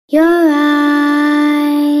Your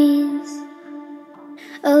eyes,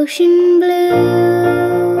 ocean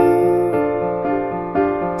blue,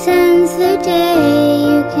 since the day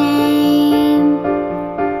you came,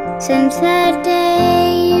 since that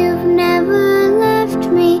day you've never left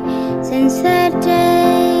me, since that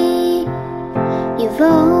day you've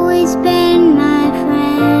always been my friend.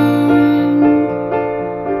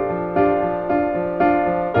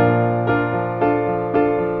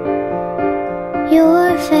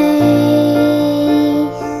 Your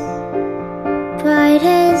face, bright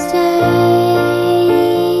as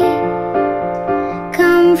day,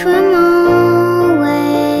 come from always,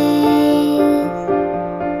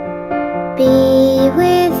 be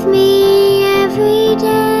with me every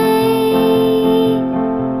day.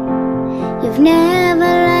 You've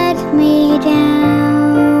never let me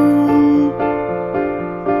down.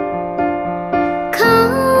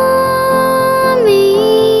 Coming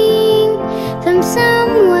from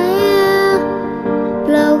somewhere,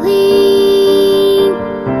 blowing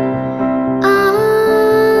on,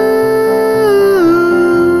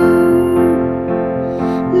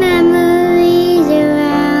 memories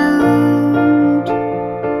around.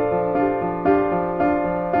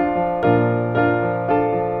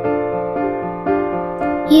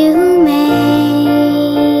 You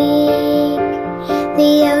make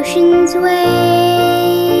the ocean's waves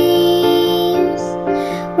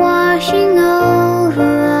washing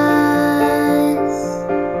over us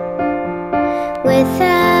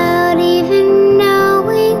without even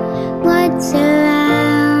knowing what's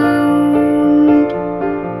around.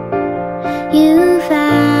 You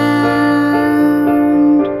found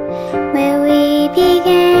where we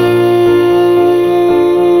began.